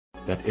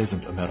that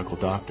isn't a medical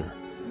doctor.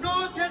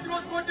 No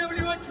Tedros for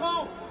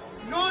WHO!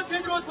 No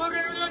Tedros for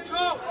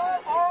WHO!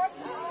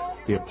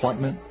 The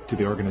appointment to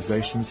the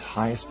organization's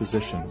highest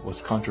position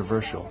was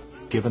controversial,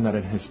 given that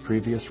in his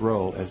previous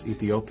role as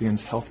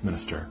Ethiopia's health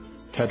minister,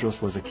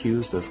 Tedros was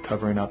accused of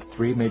covering up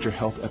 3 major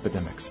health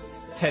epidemics.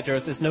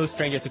 Tedros is no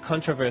stranger to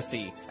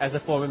controversy. As a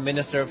former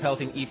Minister of Health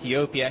in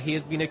Ethiopia, he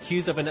has been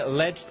accused of an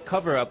alleged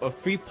cover-up of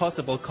 3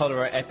 possible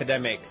cholera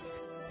epidemics.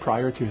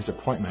 Prior to his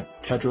appointment,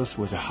 Tedros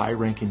was a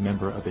high-ranking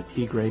member of the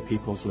Tigray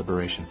People's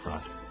Liberation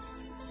Front,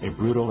 a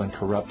brutal and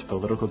corrupt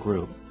political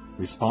group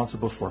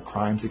responsible for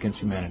crimes against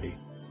humanity,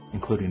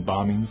 including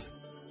bombings,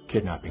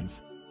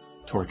 kidnappings,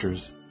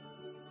 tortures,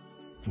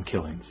 and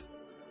killings.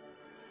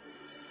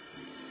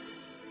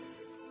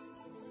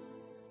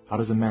 How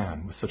does a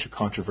man with such a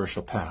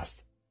controversial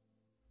past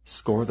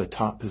score the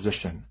top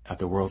position at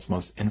the world's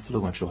most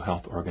influential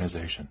health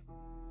organization?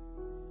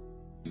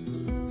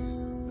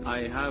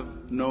 I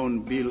have known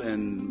Bill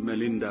and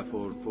Melinda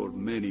for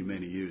many,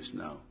 many years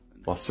now.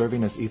 While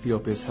serving as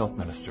Ethiopia's health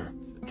minister,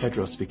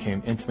 Tedros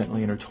became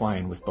intimately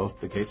intertwined with both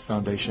the Gates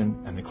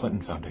Foundation and the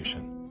Clinton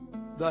Foundation.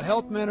 The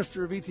health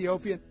minister of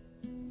Ethiopia,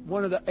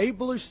 one of the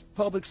ablest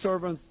public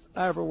servants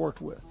I ever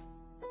worked with.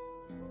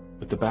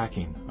 With the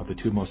backing of the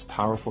 2 most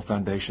powerful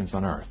foundations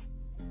on earth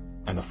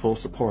and the full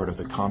support of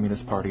the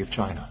Communist Party of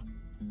China,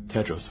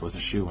 Tedros was a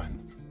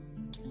shoo-in.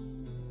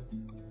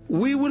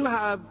 We will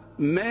have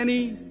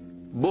many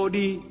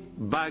body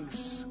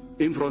bags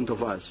in front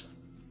of us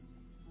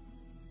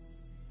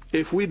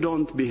if we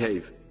don't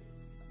behave.